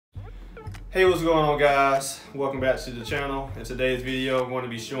Hey, what's going on, guys? Welcome back to the channel. In today's video, I'm going to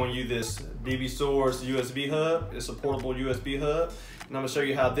be showing you this Dbsoars USB hub. It's a portable USB hub, and I'm going to show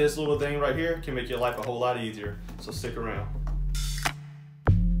you how this little thing right here can make your life a whole lot easier. So stick around.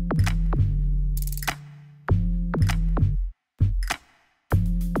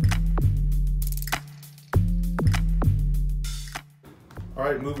 All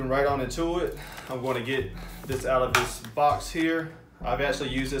right, moving right on into it. I'm going to get this out of this box here. I've actually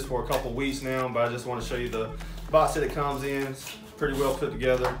used this for a couple weeks now, but I just want to show you the box that it comes in. It's pretty well put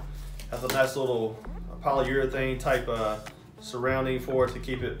together. Has a nice little polyurethane type surrounding for it to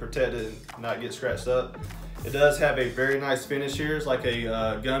keep it protected and not get scratched up. It does have a very nice finish here. It's like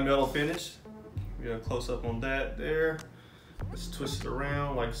a gunmetal finish. We got a close up on that there. Let's twist it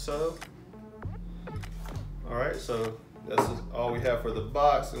around like so. All right, so that's all we have for the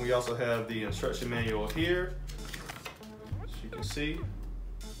box, and we also have the instruction manual here. You can see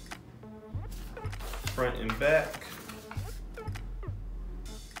front and back.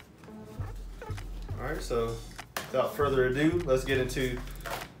 All right, so without further ado, let's get into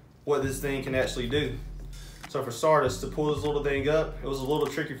what this thing can actually do. So for starters, to pull this little thing up, it was a little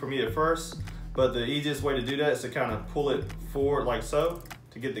tricky for me at first, but the easiest way to do that is to kind of pull it forward like so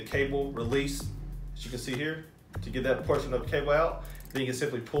to get the cable released, as you can see here, to get that portion of the cable out. Then you can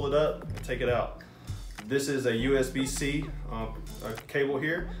simply pull it up and take it out. This is a USB-C cable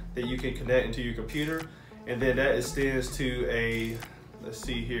here that you can connect into your computer, and then that extends to a, let's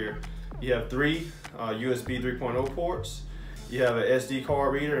see here, you have three USB 3.0 ports. You have an SD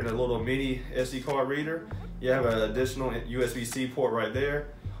card reader and a little mini SD card reader. You have an additional USB-C port right there.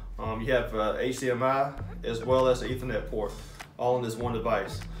 You have HDMI as well as an Ethernet port, all in this one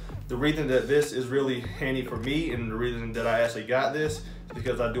device. The reason that this is really handy for me, and the reason that I actually got this, is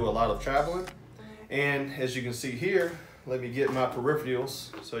because I do a lot of traveling. And as you can see here, let me get my peripherals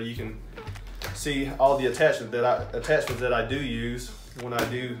so you can see all the attachments that I do use when I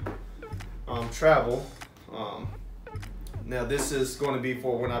do travel. Now this is going to be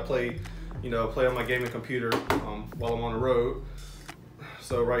for when I play on my gaming computer while I'm on the road.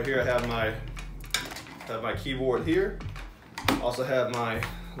 So right here I have my keyboard here. Also have my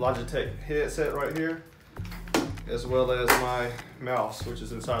Logitech headset right here, as well as my mouse, which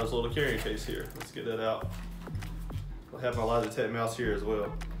is inside this little carrying case here. Let's get that out. I have my Logitech mouse here as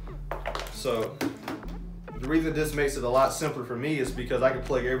well. So the reason this makes it a lot simpler for me is because I can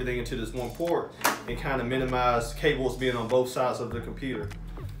plug everything into this one port and kind of minimize cables being on both sides of the computer.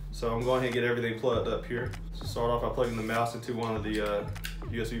 So I'm going ahead and get everything plugged up here. So start off by plugging the mouse into one of the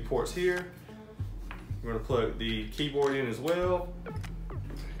USB ports here. We're going to plug the keyboard in as well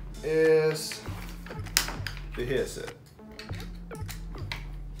as the headset.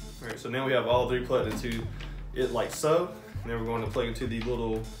 All right, so now we have all three plugged into it like so. And then we're going to plug into the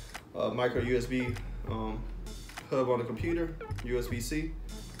little micro USB hub on the computer, USB-C.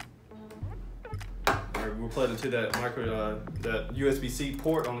 All right, we're plugged into that that USB-C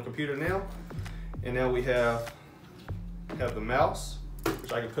port on the computer now. And now we have the mouse,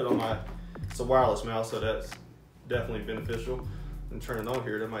 which I can put on my, it's a wireless mouse, so that's definitely beneficial. And turn it on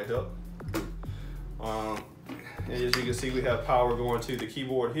here, that might help. And as you can see, we have power going to the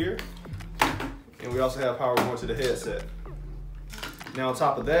keyboard here, and we also have power going to the headset. Now on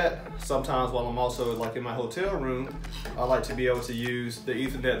top of that, sometimes while I'm also like in my hotel room, I like to be able to use the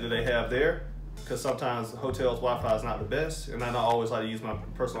Ethernet that they have there, because sometimes the hotel's Wi-Fi is not the best, and I don't always like to use my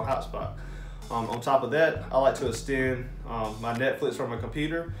personal hotspot. On top of that, I like to extend my Netflix from my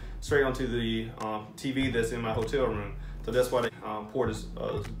computer straight onto the TV that's in my hotel room. So that's why the port is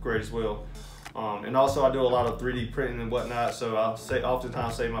great as well. And also I do a lot of 3D printing and whatnot, so I'll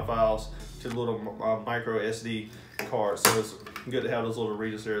oftentimes save my files to the little micro SD cards. So it's good to have those little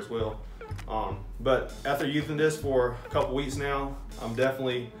readers there as well. But after using this for a couple weeks now, I'm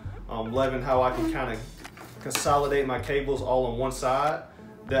definitely loving how I can kind of consolidate my cables all on one side.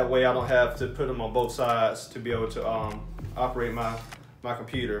 That way I don't have to put them on both sides to be able to operate my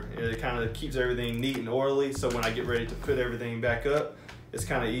computer. And it kind of keeps everything neat and orderly, so when I get ready to put everything back up, it's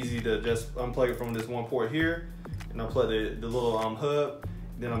kind of easy to just unplug it from this one port here and unplug the little hub,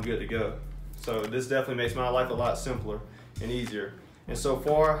 then I'm good to go. So this definitely makes my life a lot simpler and easier. And so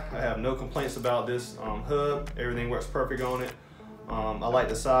far, I have no complaints about this hub. Everything works perfect on it. I like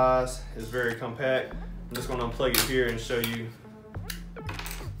the size, it's very compact. I'm just gonna unplug it here and show you.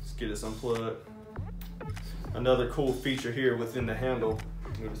 Let's get this unplugged. Another cool feature here within the handle,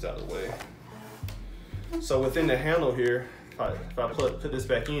 move this out of the way. So within the handle here, if I put this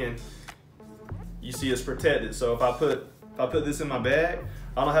back in, you see it's protected. So if I put this in my bag,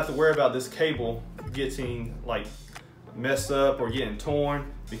 I don't have to worry about this cable getting like messed up or getting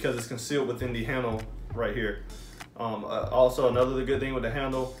torn because it's concealed within the handle right here. Also, another good thing with the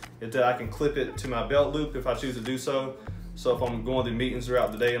handle is that I can clip it to my belt loop if I choose to do so. So if I'm going to meetings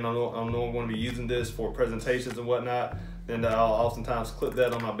throughout the day and I know I'm going to be using this for presentations and whatnot, then I'll oftentimes clip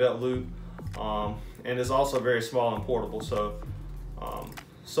that on my belt loop. And it's also very small and portable. So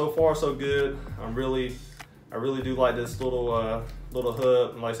so far so good. I really do like this little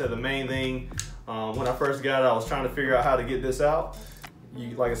hub. And like I said, the main thing, when I first got it, I was trying to figure out how to get this out.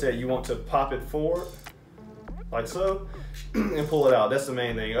 Like I said, you want to pop it forward, like so, and pull it out. That's the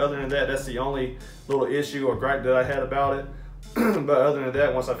main thing. Other than that, that's the only little issue or gripe that I had about it. But other than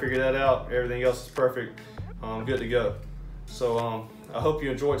that, once I figured that out, everything else is perfect. Good to go. So I hope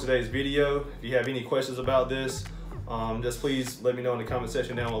you enjoyed today's video. If you have any questions about this, just please let me know in the comment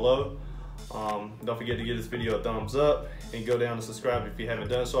section down below. Don't forget to give this video a thumbs up and go down and subscribe if you haven't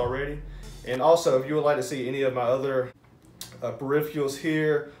done so already. And also, if you would like to see any of my other peripherals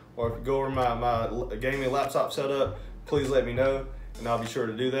here, or if you go over my gaming laptop setup, please let me know and I'll be sure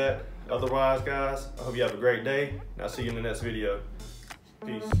to do that. Otherwise, guys, I hope you have a great day and I'll see you in the next video.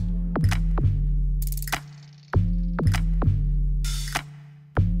 Peace.